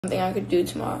something I could do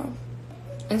tomorrow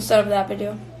instead of that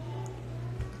video.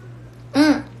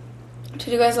 Did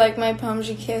you guys like my pão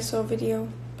de queijo video?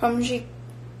 Pão de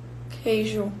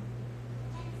queijo.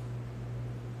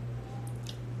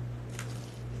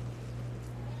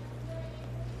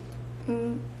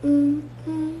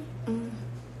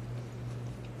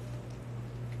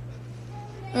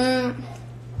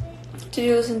 Did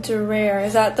you listen to Rare?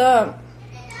 Is that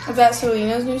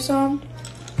Selena's new song?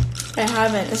 I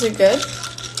haven't. Is it good?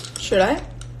 Should I?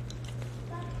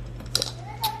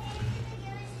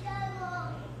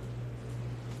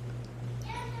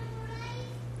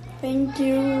 Thank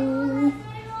you.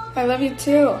 I love you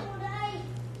too.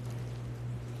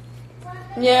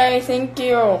 Yay, thank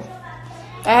you. I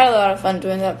had a lot of fun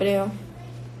doing that video.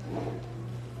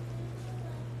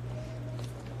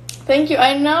 Thank you.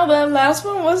 I know that last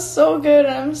one was so good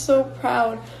and I'm so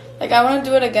proud. Like, I want to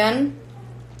do it again.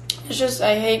 It's just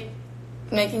I hate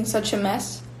making such a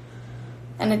mess.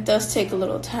 And it does take a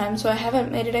little time, so I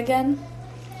haven't made it again.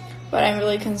 But I'm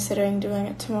really considering doing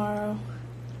it tomorrow.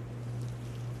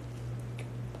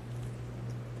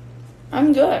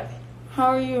 I'm good. How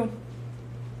are you?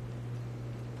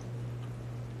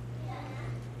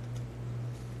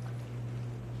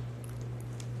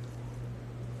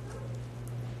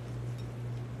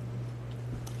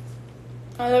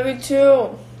 I love you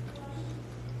too.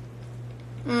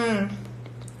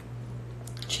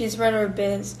 Cheese bread or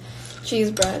biz?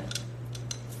 Cheese bread.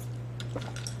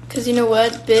 Cause you know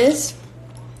what? Biz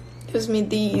gives me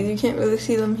these. You can't really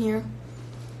see them here.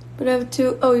 But I have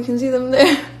two. Oh, you can see them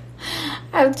there.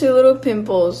 I have two little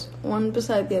pimples, one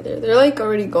beside the other. They're like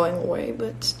already going away,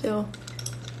 but still.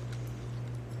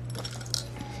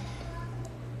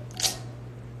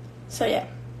 So yeah,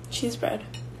 cheese bread.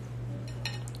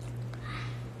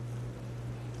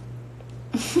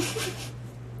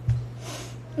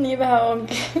 Ni behag.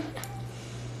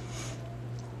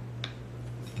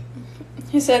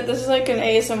 He said this is like an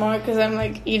ASMR because I'm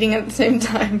like eating at the same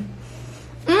time.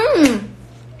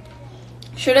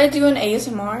 Should I do an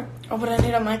ASMR? Oh, but I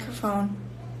need a microphone.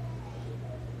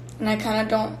 And I kind of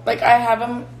don't, like, I have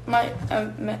a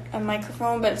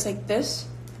microphone, but it's like this.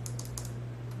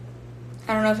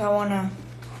 I don't know if I want to.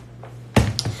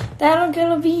 That'll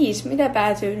get a beast. Me that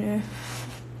bad too.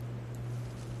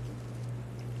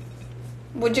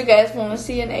 Would you guys want to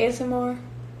see an ASMR?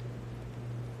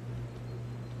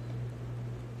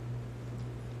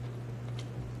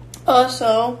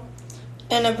 Also,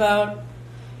 in about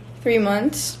 3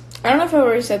 months, I don't know if I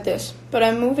already said this, but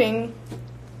I'm moving.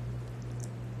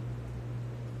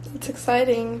 It's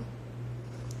exciting.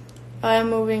 I'm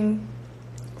moving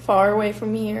far away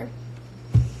from here.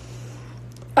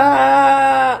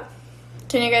 Can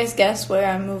you guys guess where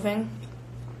I'm moving?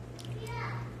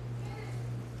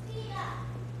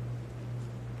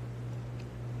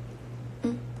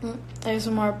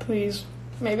 ASMR, please.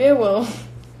 Maybe I will.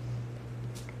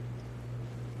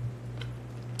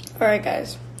 Alright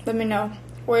guys, let me know.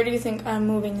 Where do you think I'm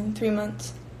moving in 3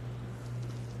 months?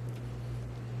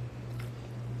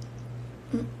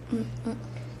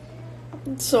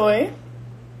 Soy.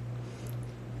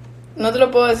 No te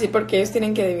lo puedo decir porque ellos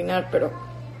tienen que adivinar, pero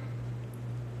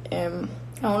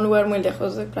a un lugar muy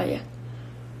lejos de playa.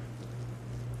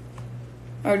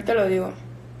 Ahorita lo digo.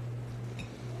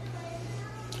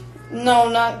 No,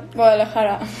 not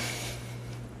Guadalajara.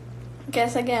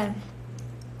 Guess again.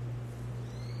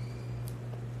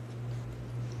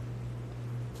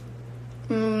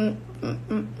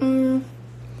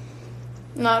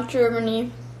 Not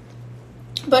Germany,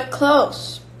 but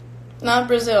close. Not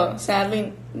Brazil,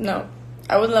 sadly, no.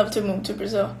 I would love to move to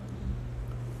Brazil.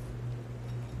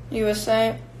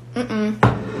 USA,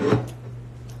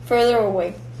 further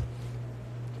away.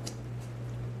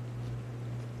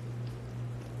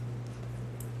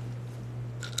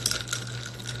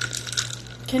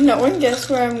 Can no one guess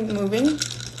where I'm moving?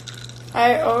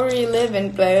 I already live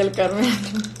in Playa del Carmen.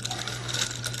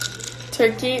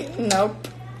 Turkey? Nope.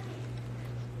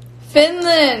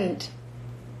 Finland!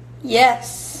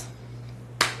 Yes!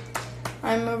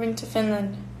 I'm moving to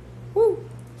Finland. Woo!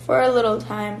 For a little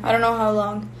time. I don't know how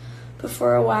long, but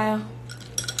for a while.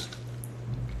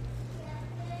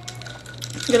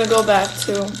 I'm gonna go back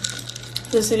to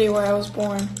the city where I was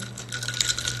born.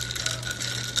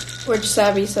 Which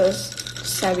Savvy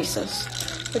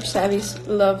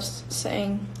loves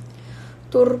saying.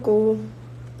 Turku.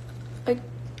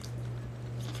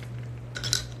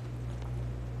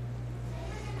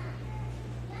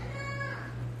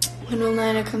 When will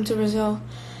Nina come to Brazil?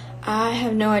 I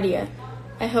have no idea.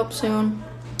 I hope soon.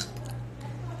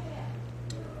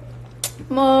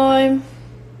 Mom.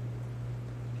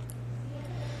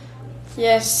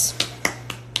 Yes.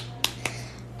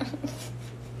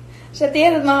 Sä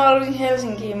tiedät, että mä haluaisin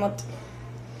Helsinkiin, mutta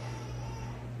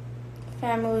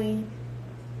family.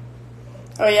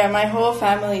 Oh yeah, my whole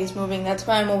family is moving. That's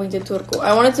why I'm moving to Turku.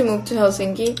 I wanted to move to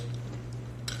Helsinki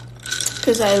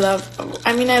because I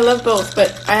love both,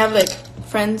 but I have like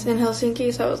friends in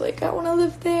Helsinki, so I was like, I want to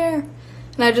live there,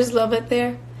 and I just love it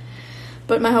there.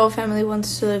 But my whole family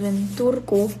wants to live in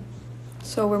Turku,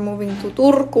 so we're moving to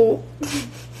Turku.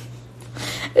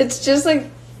 It's just like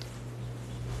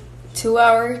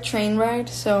 2-hour train ride,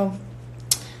 so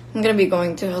I'm gonna be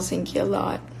going to Helsinki a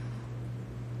lot.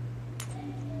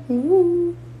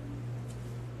 Woo.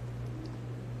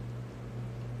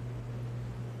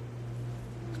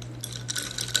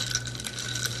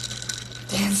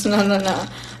 Dance, no.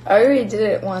 I already did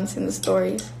it once in the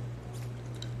stories.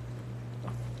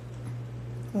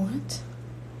 What?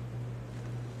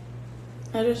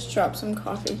 I just dropped some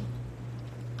coffee.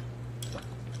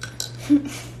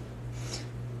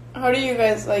 How do you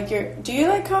guys like do you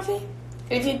like coffee?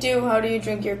 If you do, how do you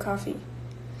drink your coffee?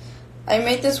 I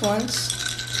made this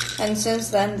once, and since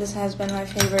then this has been my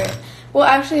favorite. Well,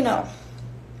 actually no.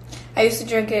 I used to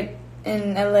drink it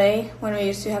in LA when we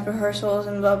used to have rehearsals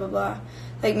and blah blah blah.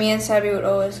 Like me and Sabby would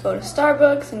always go to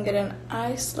Starbucks and get an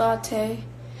iced latte,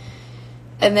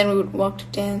 and then we would walk to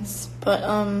dance. But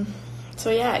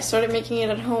so yeah, I started making it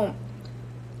at home,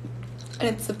 and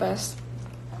it's the best.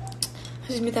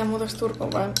 Siis mitään muutoksi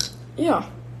Turkuun vai? Joo.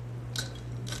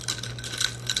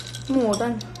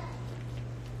 Muutan.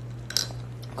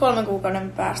 3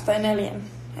 kuukauden päästä tai 4.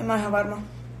 En mä ihan varma.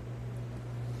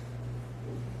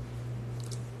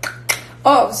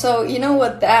 Oh, so you know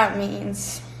what that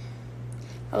means.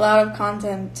 A lot of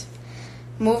content.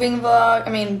 Moving vlog,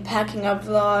 packing up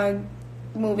vlog,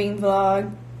 moving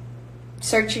vlog,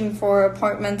 searching for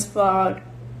apartments vlog,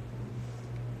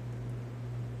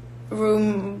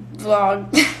 room vlog.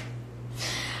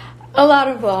 A lot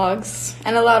of vlogs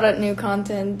and a lot of new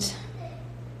content.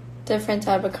 Different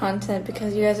type of content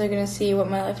because you guys are going to see what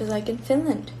my life is like in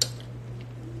Finland.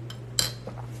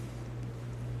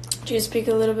 Do you speak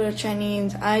a little bit of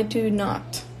Chinese? I do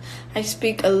not. I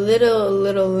speak a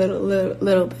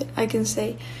little bit. I can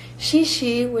say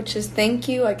xi, which is thank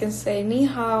you. I can say ni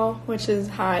hao, which is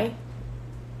hi.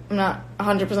 I'm not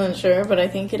 100% sure, but I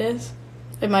think it is.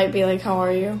 It might be like, how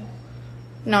are you?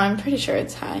 No, I'm pretty sure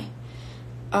it's hi.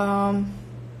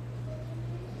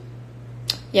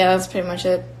 Yeah, that's pretty much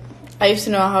it. I used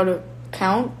to know how to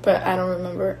count, but I don't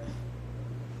remember.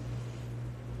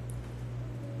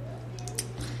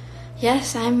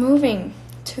 Yes, I'm moving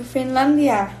to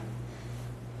Finlandia.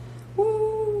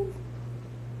 Woo!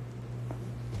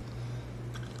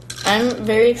 I'm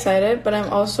very excited, but I'm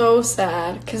also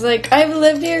sad. Because, I've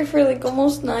lived here for,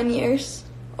 almost 9 years.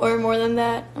 Or more than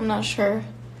that. I'm not sure.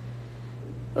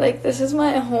 This is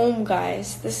my home,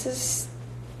 guys. This is...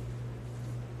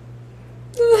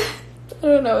 I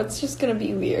don't know, it's just gonna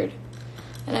be weird.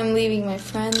 And I'm leaving my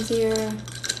friends here.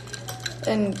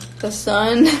 And the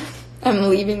sun. I'm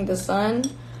leaving the sun.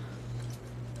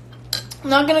 I'm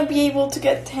not gonna be able to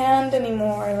get tanned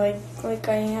anymore like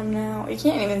I am now. You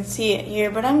can't even see it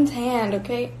here, but I'm tanned,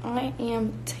 okay? I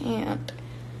am tanned.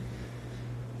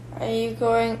 Are you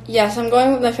going? Yes, I'm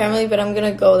going with my family, but I'm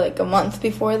gonna go a month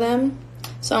before them.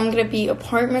 So I'm gonna be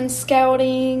apartment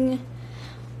scouting.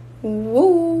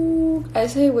 Woo! I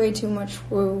say way too much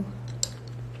woo.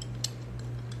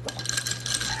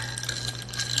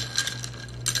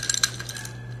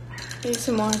 Need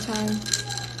some more time.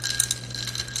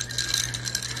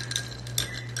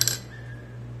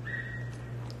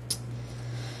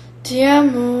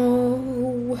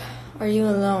 Diamo. Are you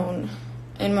alone?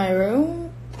 In my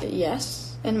room?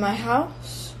 Yes. In my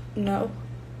house? No.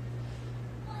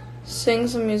 Sing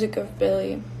some music of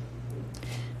Billy.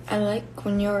 I like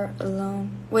when you're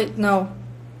alone. Wait, no.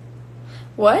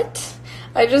 What?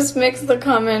 I just mixed the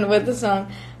comment with the song.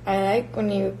 I like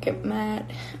when you get mad.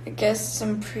 I guess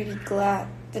I'm pretty glad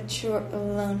that you're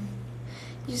alone.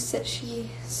 You said she's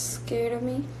scared of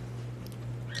me.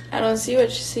 I don't see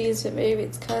what she sees, but maybe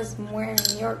it's 'cause I'm wearing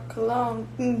your cologne.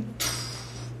 You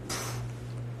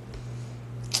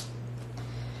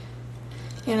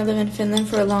gonna live in Finland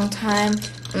for a long time?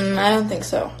 I don't think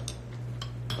so.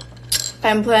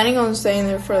 I'm planning on staying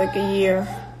there for a year.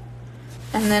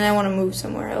 And then I want to move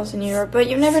somewhere else in Europe. But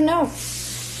you never know.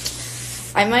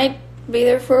 I might be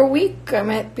there for a week. I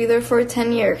might be there for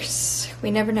 10 years.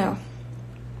 We never know.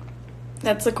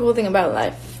 That's the cool thing about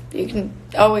life. You can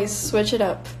always switch it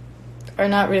up. Or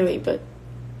not really, but...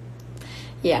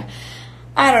 yeah.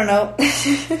 I don't know.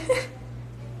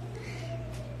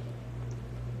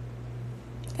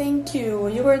 Thank you.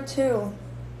 You were too.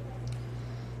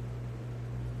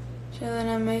 Chillin',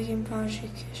 I'm making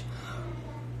pancakes.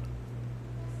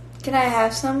 Can I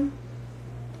have some?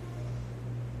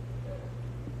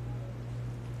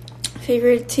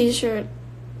 Favorite t-shirt?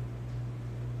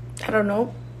 I don't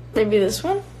know. Maybe this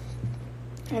one?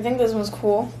 I think this one's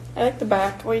cool. I like the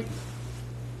back. Wait.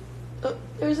 Oh,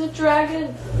 there's a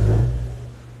dragon.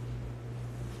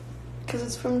 Because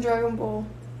it's from Dragon Ball.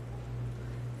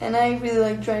 And I really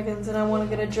like dragons and I want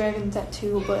to get a dragon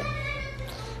tattoo, but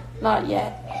not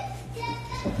yet.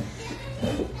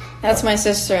 That's my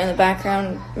sister in the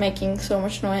background making so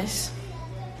much noise.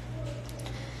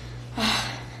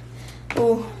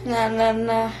 Oh, nah, nah,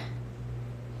 nah.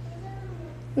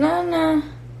 Nah, nah.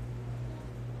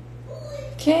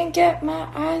 Can't get my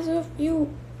eyes off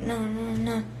you. No, no,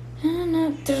 no. No,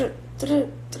 no.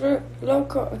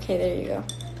 Loco. Okay, there you go.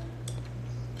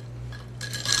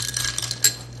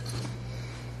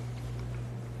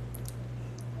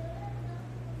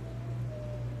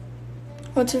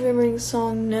 What's your favorite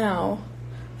song now?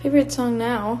 Favorite song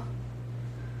now?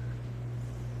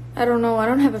 I don't know. I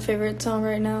don't have a favorite song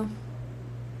right now.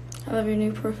 I love your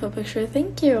new profile picture.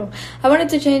 Thank you. I wanted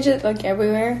to change it like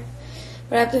everywhere,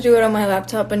 but I have to do it on my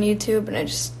laptop on YouTube, and I'm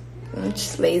just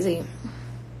lazy.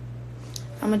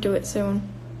 I'm gonna do it soon.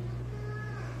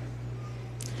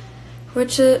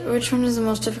 Which one is the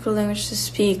most difficult language to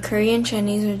speak? Korean,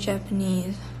 Chinese, or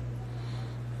Japanese?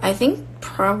 I think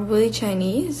probably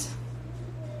Chinese.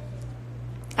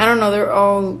 I don't know, they're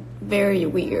all very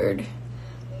weird.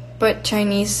 But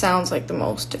Chinese sounds like the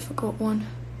most difficult one.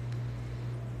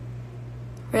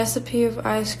 Recipe of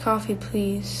iced coffee,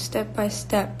 please. Step by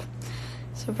step.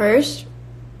 So first,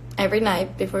 every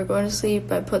night before going to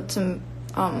sleep, I put some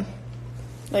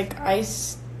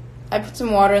ice. I put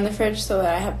some water in the fridge so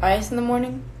that I have ice in the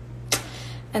morning.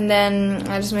 And then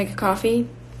I just make a coffee,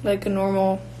 like a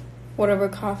normal whatever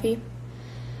coffee.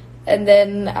 And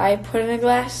then I put in a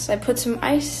glass, I put some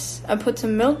ice, I put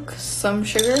some milk, some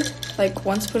sugar, like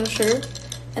 1 spoon of sugar,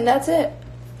 and that's it.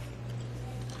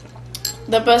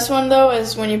 The best one though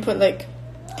is when you put like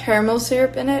caramel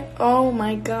syrup in it. Oh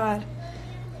my god.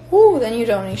 Woo, then you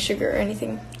don't need sugar or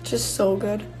anything. It's just so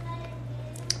good.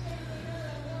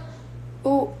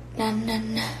 Ooh, na na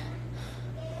na.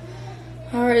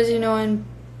 Words you know in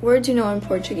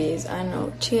Portuguese. I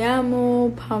know te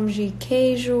amo, pão de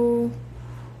queijo.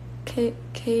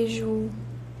 Queijo.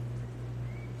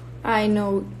 I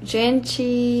know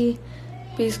gente,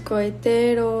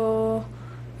 biscoitero,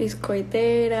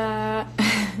 biscoitera,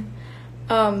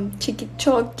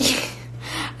 tiki-toki.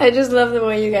 I just love the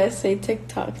way you guys say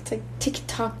TikTok. It's like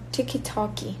tiki-tok,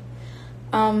 tiki-toki.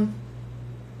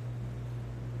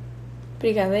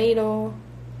 Brigadeiro.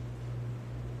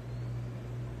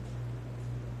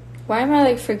 Why am I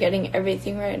like forgetting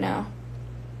everything right now?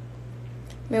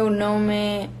 Meu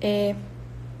nome é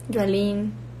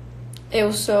Joalin.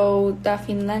 Eu sou da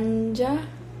Finlândia.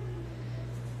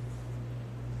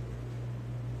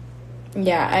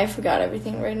 Yeah, I forgot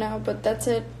everything right now, but that's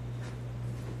it.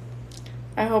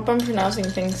 I hope I'm pronouncing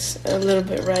things a little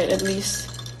bit right, at least.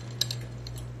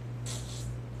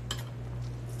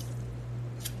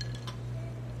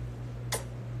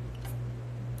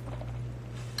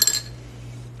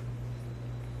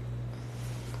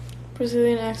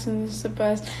 Brazilian accent is the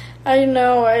best. I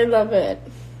know, I love it.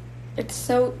 It's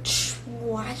so...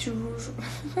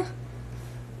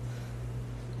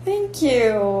 Thank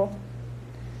you.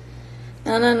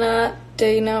 Na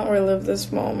Dana or live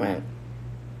this moment.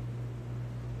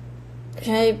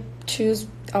 Can I choose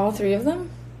all 3 of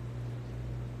them?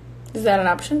 Is that an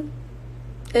option?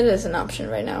 It is an option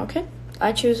right now, okay?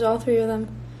 I choose all 3 of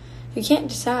them. You can't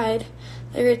decide.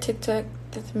 I read TikTok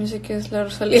that the music is La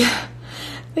Rosalia.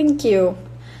 Thank you.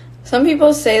 Some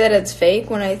people say that it's fake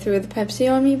when I threw the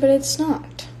Pepsi on me, but it's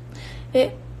not.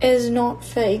 It is not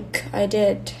fake. I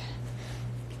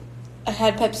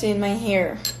had Pepsi in my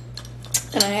hair,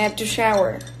 and I had to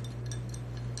shower.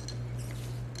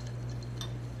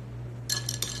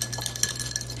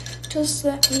 Just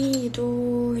let me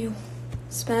do you.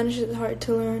 Spanish is hard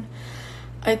to learn.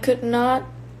 I could not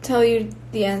tell you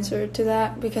the answer to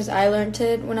that because I learned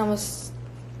it when I was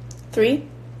 3.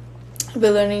 I've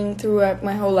been learning throughout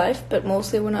my whole life, but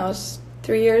mostly when I was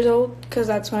 3 years old, because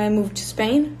that's when I moved to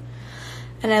Spain,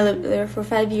 and I lived there for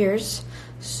 5 years.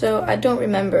 So I don't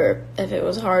remember if it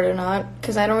was hard or not,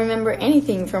 because I don't remember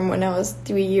anything from when I was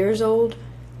 3 years old.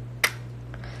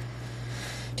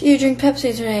 Do you drink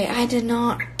Pepsi today? I did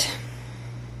not.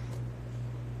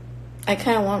 I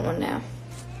kind of want one now,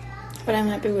 but I'm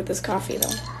happy with this coffee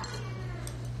though.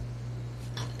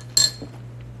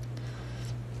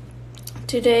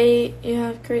 Today, you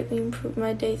have greatly improved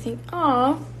my day.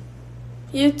 Aw,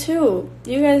 you too.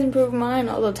 You guys improve mine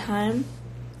all the time.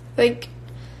 Like,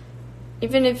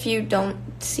 even if you don't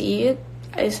see it,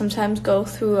 I sometimes go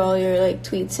through all your like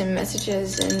tweets and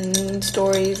messages and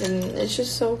stories, and it's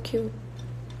just so cute.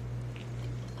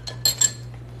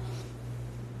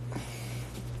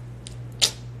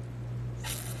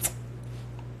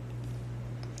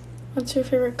 What's your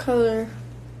favorite color?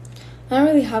 I don't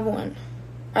really have one.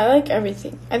 I like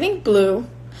everything. I think blue.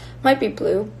 Might be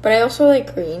blue, but I also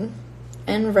like green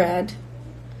and red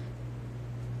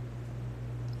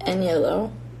and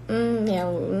yellow.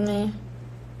 Yellow.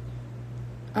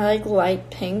 I like light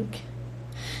pink.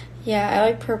 Yeah, I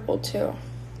like purple too.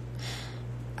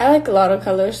 I like a lot of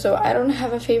colors, so I don't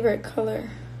have a favorite color.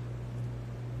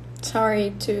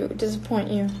 Sorry to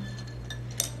disappoint you.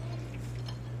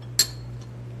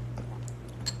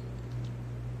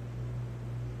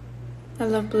 I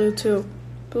love blue too.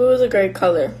 Blue is a great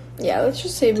color. Yeah, let's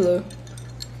just say blue.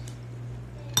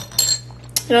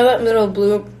 You know that little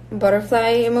blue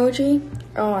butterfly emoji?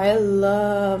 Oh, I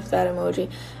love that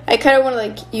emoji. I kind of want to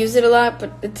like use it a lot,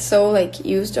 but it's so like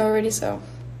used already, so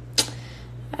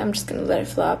I'm just gonna let it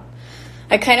flop.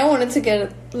 I kind of wanted to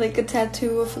get like a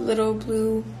tattoo of a little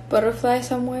blue butterfly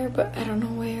somewhere, but I don't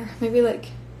know where. Maybe like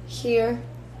here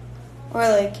or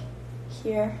like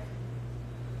here.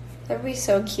 That'd be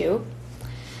so cute.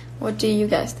 What do you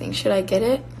guys think? Should I get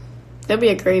it? That'd be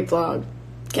a great vlog.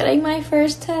 Getting my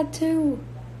first tattoo.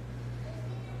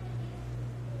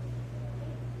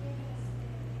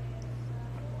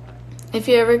 If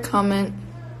you ever comment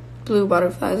blue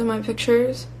butterflies in my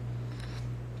pictures,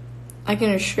 I can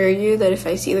assure you that if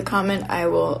I see the comment, I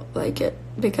will like it,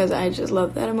 because I just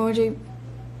love that emoji.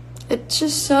 It's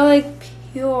just so like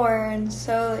pure and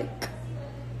so like,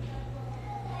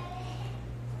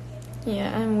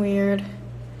 yeah, I'm weird.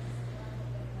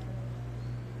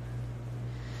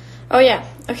 Oh yeah,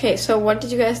 okay, so what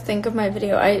did you guys think of my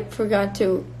video? I forgot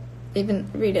to even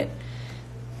read it.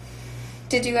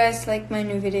 Did you guys like my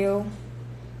new video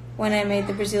when I made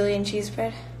the Brazilian cheese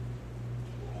spread?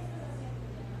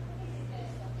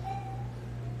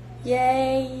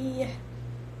 Yay!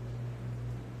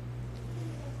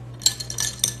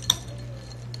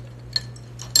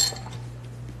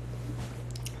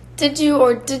 Did you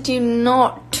or did you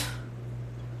not?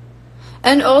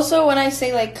 And also, when I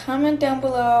say like comment down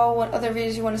below what other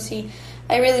videos you want to see,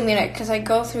 I really mean it, because I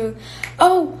go through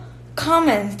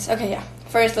comments. Okay, yeah,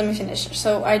 first let me finish.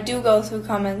 So I do go through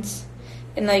comments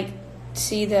and like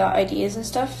see the ideas and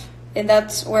stuff, and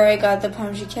that's where I got the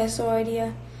pão de queijo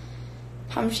idea.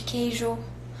 Pão de queijo.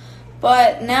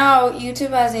 But now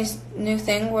YouTube has this new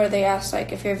thing where they ask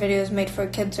like if your video is made for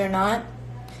kids or not,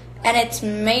 and it's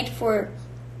made for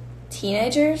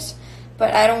teenagers.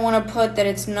 But I don't want to put that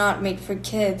it's not made for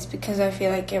kids, because I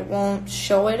feel like it won't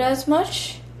show it as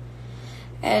much.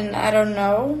 And I don't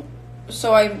know.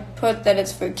 So I put that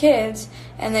it's for kids,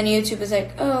 and then YouTube is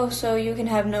like, oh, so you can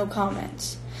have no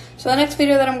comments. So the next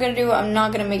video that I'm going to do, I'm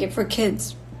not going to make it for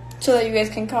kids, so that you guys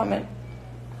can comment.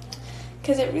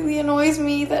 Because it really annoys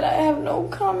me that I have no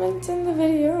comments in the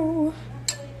video.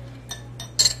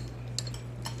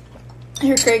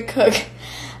 You're a great cook.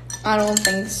 I don't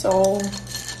think so.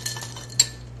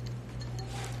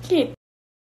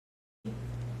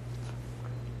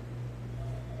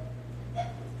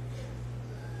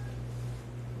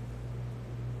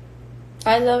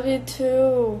 I love you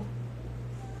too.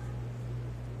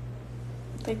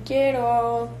 Te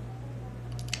quiero.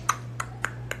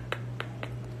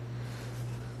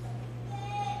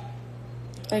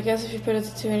 I guess if you put a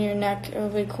tattoo in your neck, it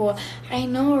would be cool. I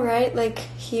know, right? Like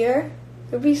here,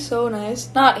 it would be so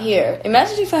nice. Not here.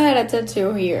 Imagine if I had a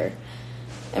tattoo here.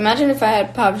 Imagine if I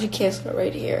had pão de queijo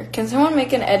right here. Can someone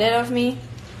make an edit of me?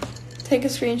 Take a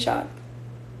screenshot.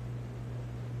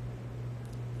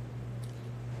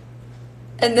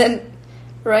 And then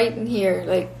right in here,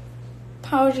 like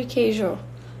pão de queijo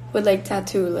with like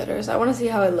tattoo letters. I want to see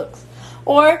how it looks.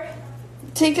 Or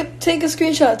take a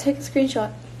screenshot. Take a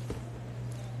screenshot.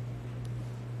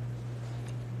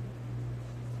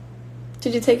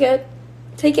 Did you take it?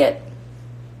 Take it.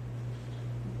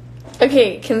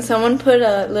 Okay, can someone put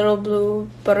a little blue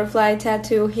butterfly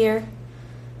tattoo here?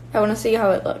 I want to see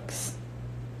how it looks.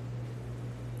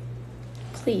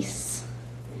 Please.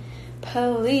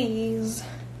 Please.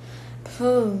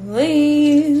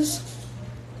 Please.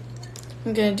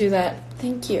 I'm gonna do that.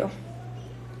 Thank you.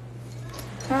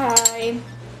 Hi.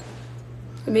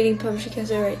 I'm eating pão de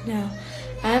queijo right now.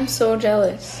 I'm so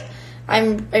jealous. I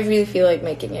really feel like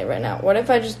making it right now. What if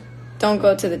I just don't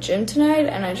go to the gym tonight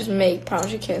and I just make pão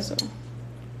de queijo?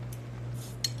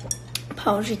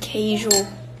 Pão de queijo.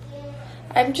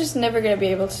 I'm just never gonna be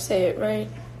able to say it right.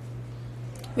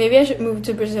 Maybe I should move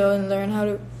to Brazil and learn how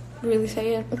to really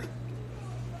say it.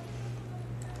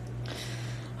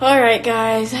 Alright,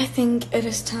 guys, I think it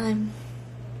is time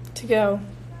to go.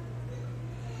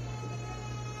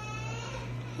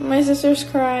 My sister's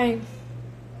crying.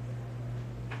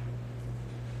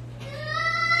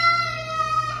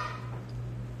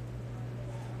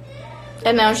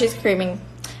 And now she's screaming.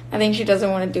 I think she doesn't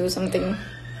want to do something.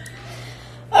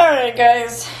 Alright,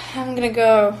 guys, I'm gonna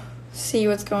go see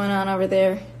what's going on over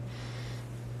there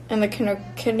in the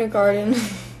kindergarten.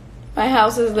 My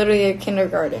house is literally a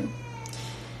kindergarten.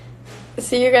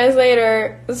 See you guys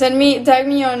later. Tag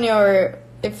me on your,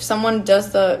 if someone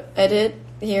does the edit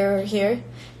here or here,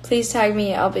 please tag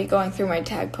me. I'll be going through my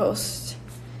tag post.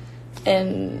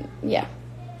 And yeah.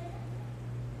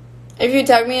 If you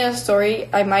tag me in a story,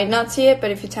 I might not see it,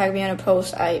 but if you tag me on a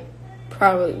post, I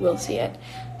probably will see it.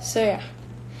 So yeah,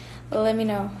 let me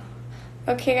know.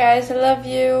 Okay, guys, I love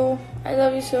you. I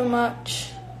love you so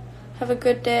much. Have a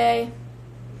good day.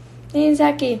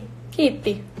 Ninzaki,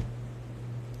 Kitty.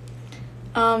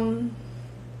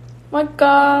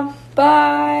 Moika,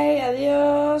 bye,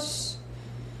 adios.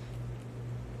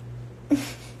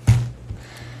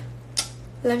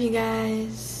 Love you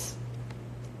guys.